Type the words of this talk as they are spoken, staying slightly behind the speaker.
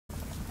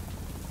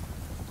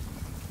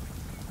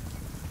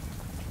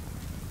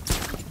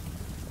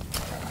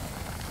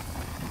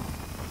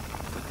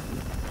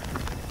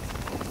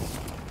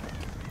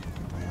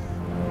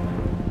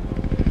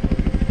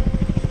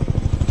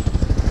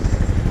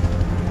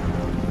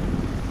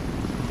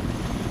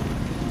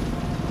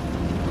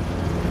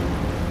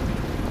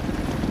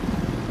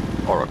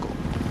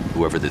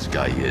Whoever this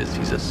guy is,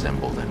 he's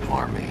assembled an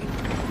army.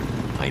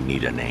 I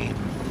need a name.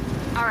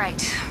 All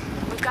right.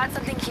 We've got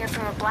something here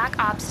from a Black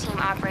Ops team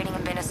operating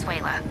in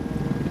Venezuela.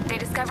 They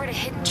discovered a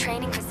hidden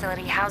training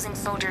facility housing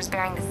soldiers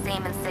bearing the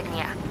same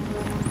insignia.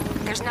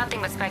 There's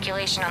nothing but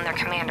speculation on their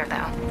commander,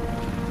 though.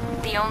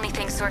 The only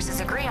thing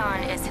sources agree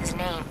on is his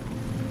name.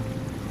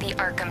 The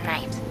Arkham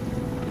Knight.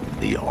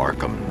 The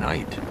Arkham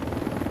Knight?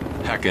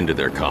 Hack into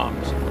their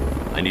comms.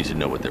 I need to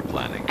know what they're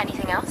planning.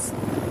 Anything else?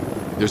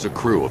 There's a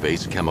crew of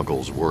Ace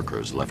Chemicals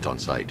workers left on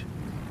site.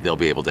 They'll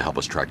be able to help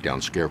us track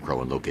down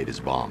Scarecrow and locate his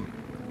bomb.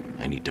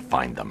 I need to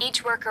find them.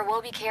 Each worker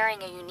will be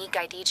carrying a unique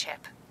ID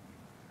chip.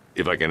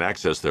 If I can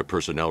access their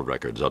personnel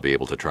records, I'll be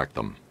able to track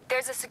them.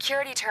 There's a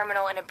security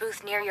terminal in a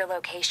booth near your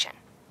location.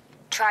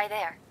 Try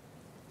there.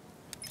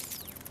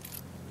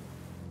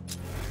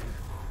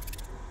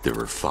 There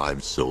are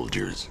 5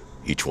 soldiers,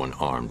 each one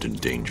armed and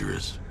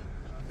dangerous.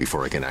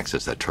 Before I can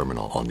access that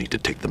terminal, I'll need to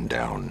take them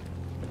down.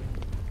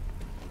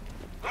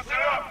 Listen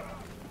up!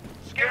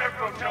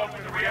 Scarecrow tells me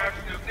the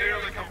reaction is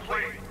nearly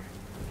complete.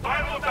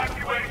 Final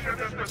evacuation of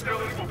this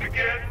facility will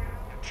begin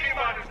in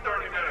T-minus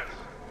 30 minutes.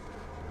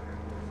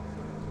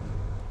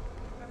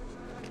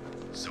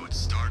 So it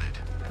started.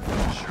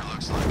 Sure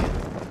looks like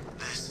it.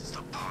 This is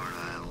the part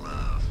I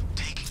love.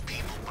 Taking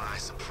people by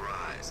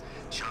surprise.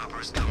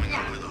 Choppers coming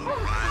over the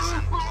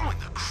horizon, blowing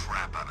the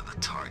crap out of the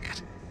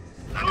target.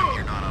 I know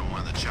you're not on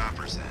one of the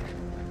choppers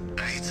then.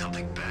 I ate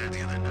something bad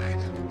the other night.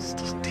 It's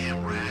those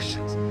damn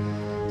rations.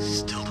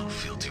 Still don't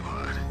feel too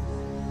hot.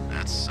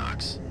 That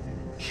sucks.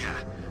 Yeah,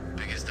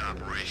 biggest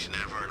operation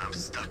ever, and I'm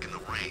stuck in the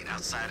rain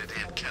outside a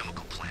damn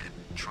chemical plant,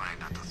 trying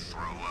not to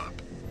throw up.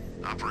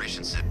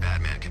 Operation said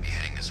Batman could be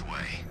heading this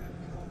way.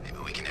 Maybe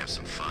we can have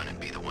some fun and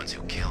be the ones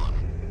who kill him.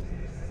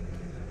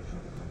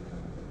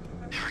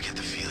 Ever get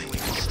the feeling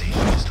we've been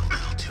stationed just a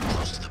little too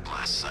close to the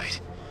blast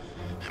site?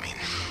 I mean,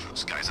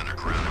 those guys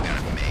underground have got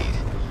it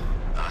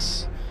made.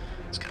 Us,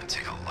 it's gonna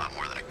take a lot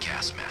more than a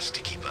gas mask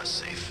to keep us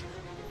safe.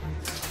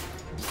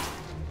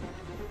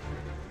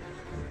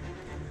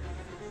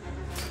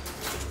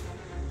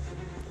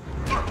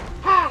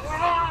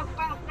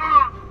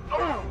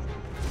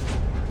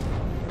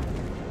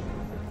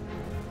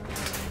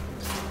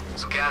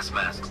 So gas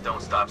masks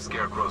don't stop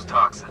Scarecrow's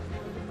toxin.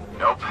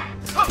 Nope.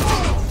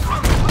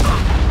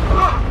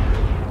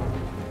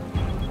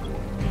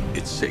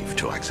 It's safe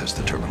to access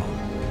the terminal.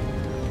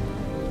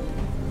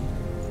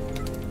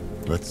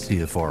 Let's see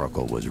if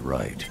Oracle was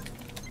right.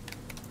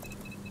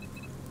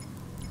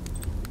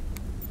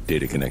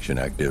 Data connection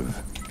active.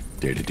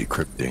 Data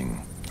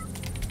decrypting.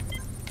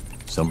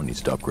 Someone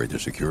needs to upgrade their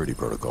security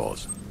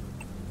protocols.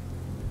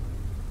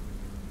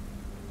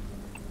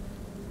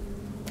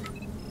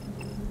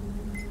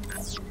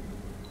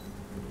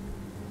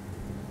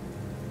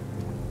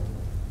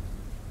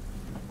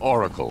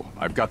 Oracle,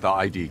 I've got the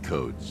ID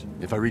codes.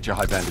 If I reach a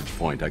high vantage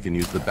point, I can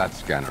use the bat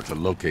scanner to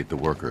locate the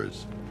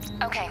workers.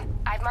 Okay,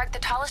 I've marked the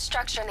tallest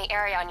structure in the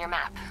area on your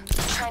map.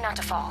 Try not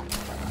to fall.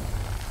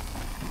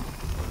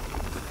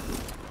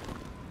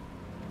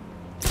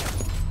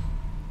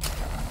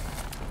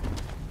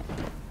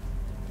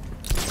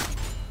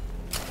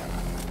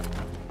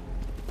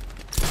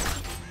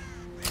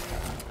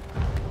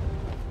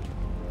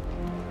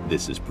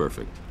 This is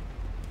perfect.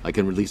 I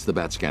can release the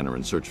bat scanner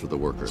and search for the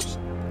workers.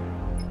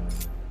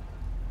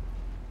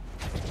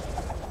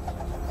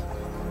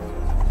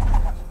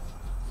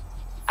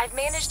 I've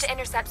managed to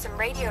intercept some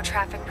radio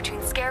traffic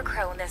between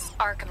Scarecrow and this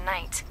Arkham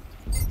Knight.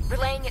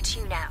 Relaying it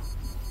to you now.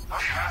 I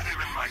had him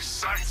in my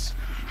sights.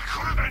 I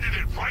could have ended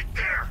it right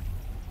there.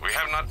 We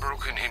have not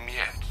broken him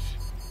yet.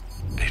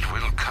 It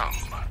will come.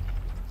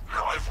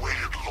 Now I've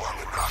waited long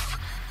enough.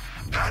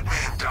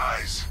 Batman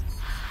dies.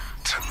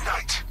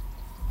 Tonight.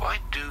 Why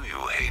do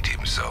you hate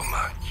him so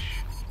much?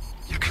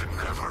 You can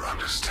never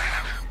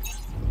understand.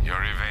 Your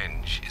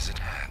revenge is at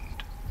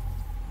hand.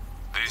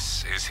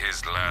 This is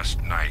his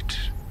last night.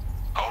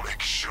 I'll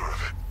make sure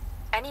of it.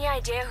 Any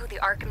idea who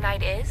the Arkham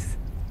Knight is?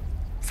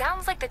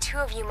 Sounds like the two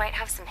of you might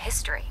have some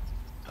history.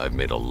 I've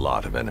made a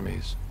lot of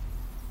enemies.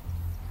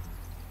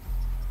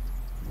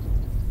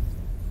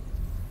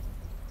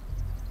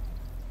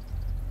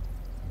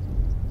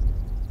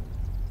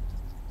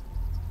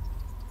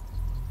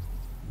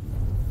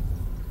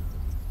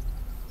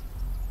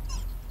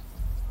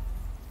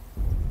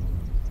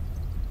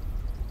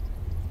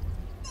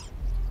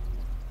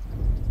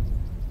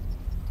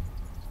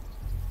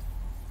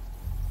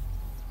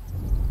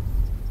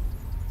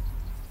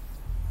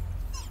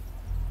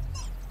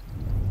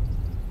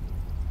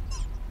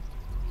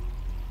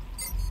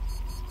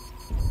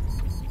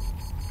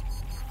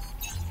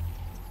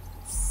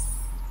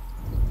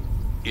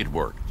 It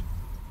worked.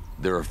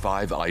 There are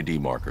 5 ID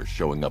markers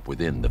showing up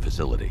within the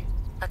facility.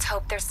 Let's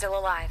hope they're still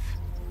alive.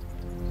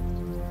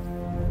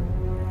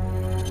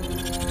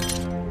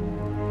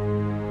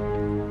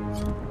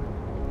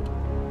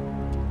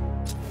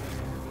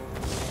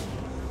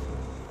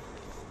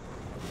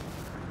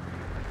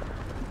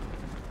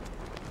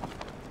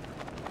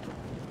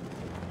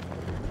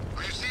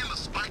 Are you seeing the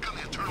spike on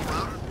the internal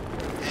router?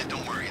 Yeah,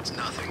 don't worry, it's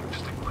nothing.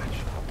 Just a glitch.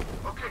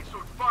 Okay,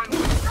 so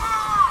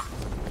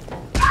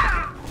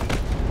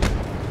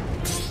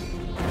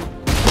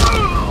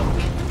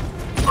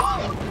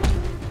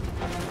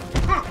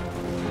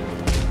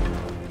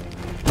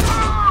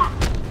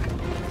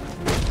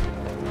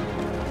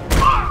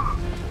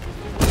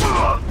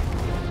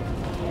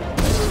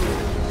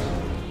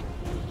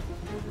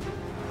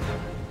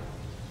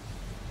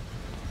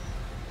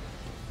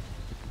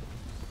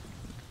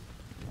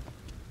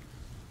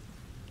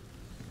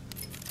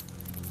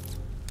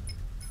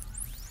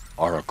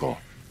Oracle,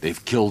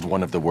 they've killed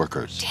one of the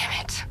workers.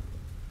 Damn it.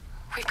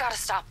 We've got to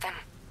stop them.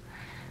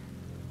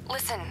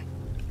 Listen,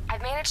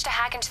 I've managed to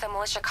hack into the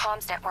militia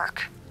comms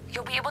network.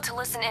 You'll be able to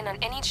listen in on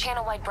any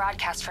channel-wide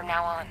broadcast from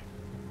now on.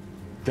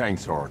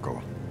 Thanks,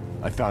 Oracle.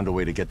 I found a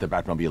way to get the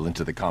Batmobile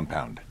into the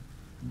compound.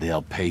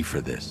 They'll pay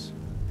for this.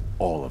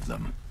 All of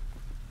them.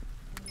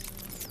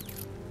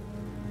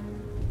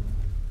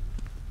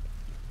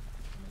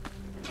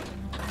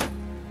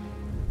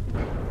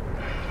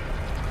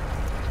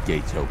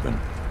 Gates open.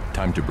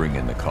 Time to bring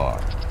in the car.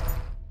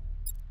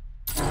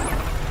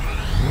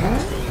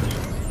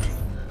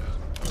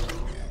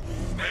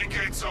 Main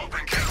gate's open,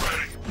 get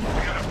ready. We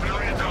got $1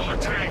 billion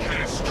tank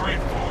headed straight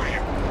for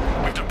you.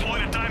 We've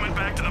deployed a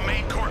Diamondback to the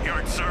main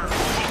courtyard, sir. We'll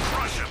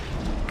crush him.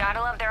 Gotta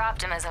love their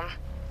optimism.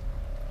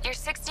 Your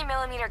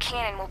 60mm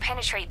cannon will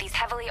penetrate these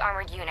heavily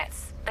armored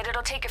units, but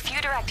it'll take a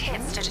few direct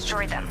hits to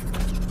destroy them.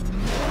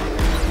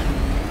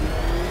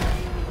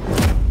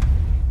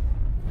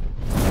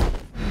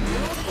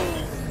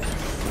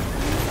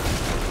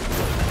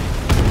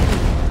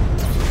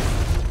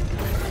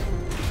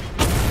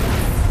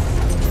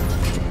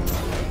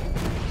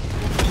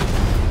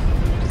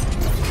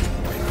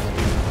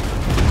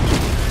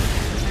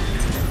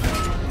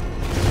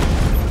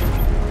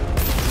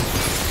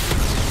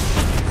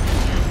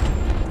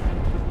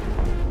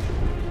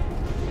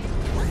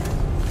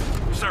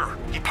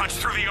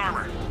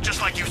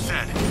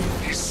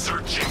 He's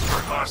searching for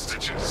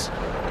hostages.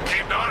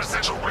 Keep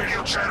non-essential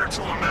radio chatter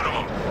to a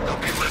minimum. He'll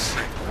be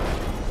listening.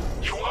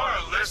 You are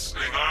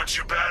listening, aren't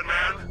you,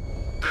 Batman?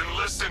 Then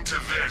listen to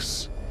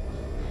this.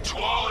 To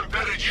all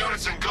embedded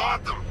units in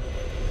Gotham,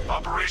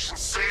 Operation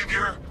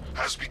Savior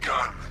has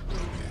begun.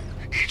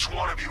 Each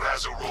one of you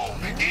has a role.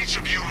 Each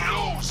of you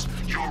knows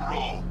your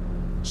role.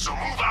 So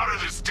move out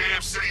of this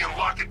damn city and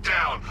lock it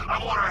down.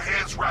 I want our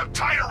hands wrapped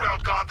tight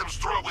around Gotham's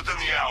throat within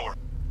the hour.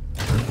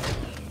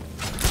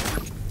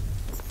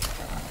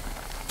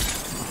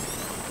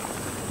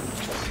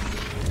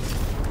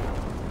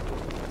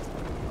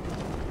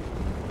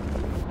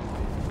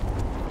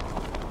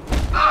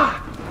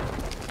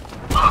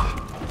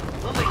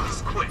 We'll make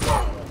this quick.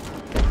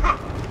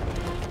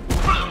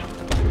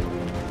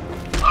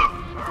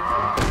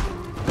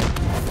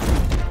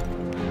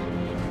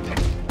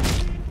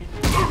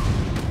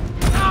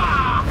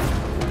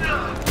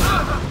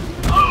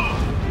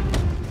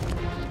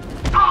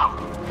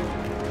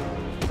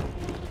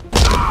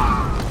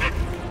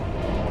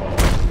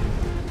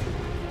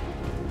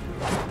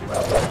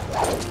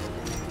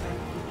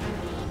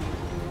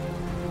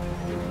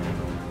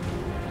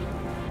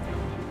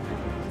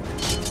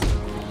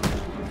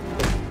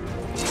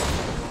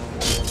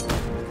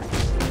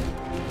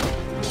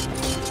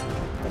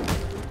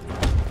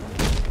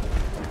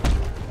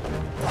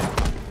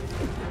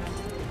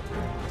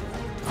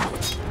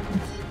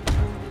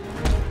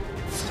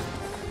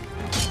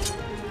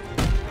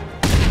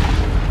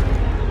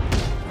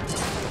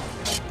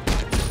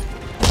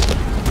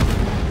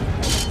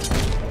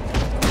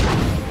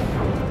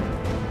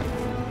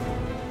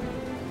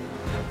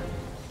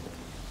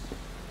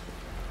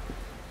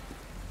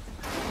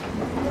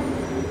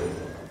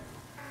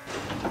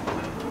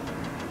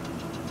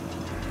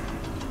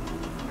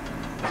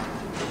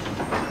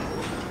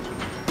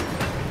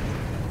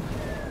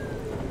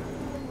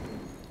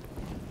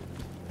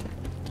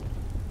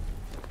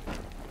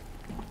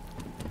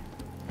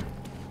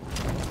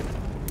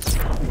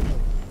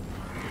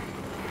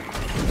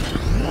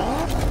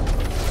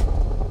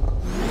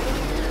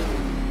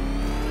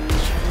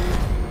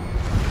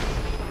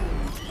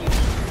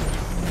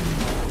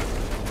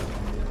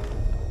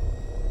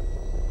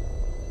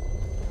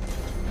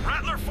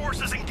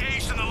 Forces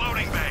engaged in the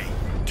loading bay.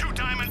 2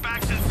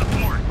 Diamondbacks in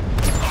support.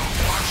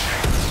 I'm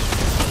watching.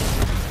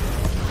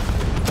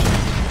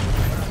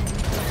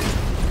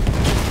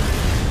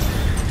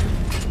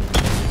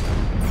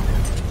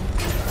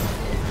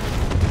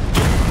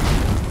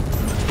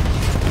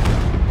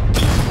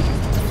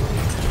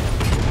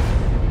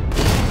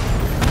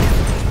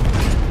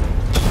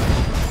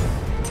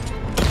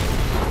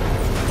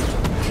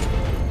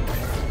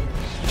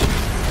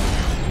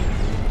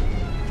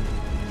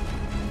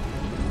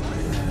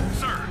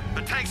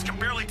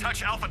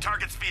 Touch Alpha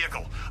Target's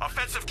vehicle.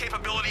 Offensive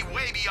capability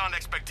way beyond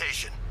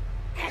expectation.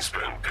 He's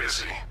been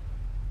busy.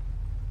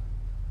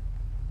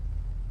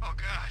 Oh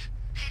God,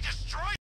 he destroyed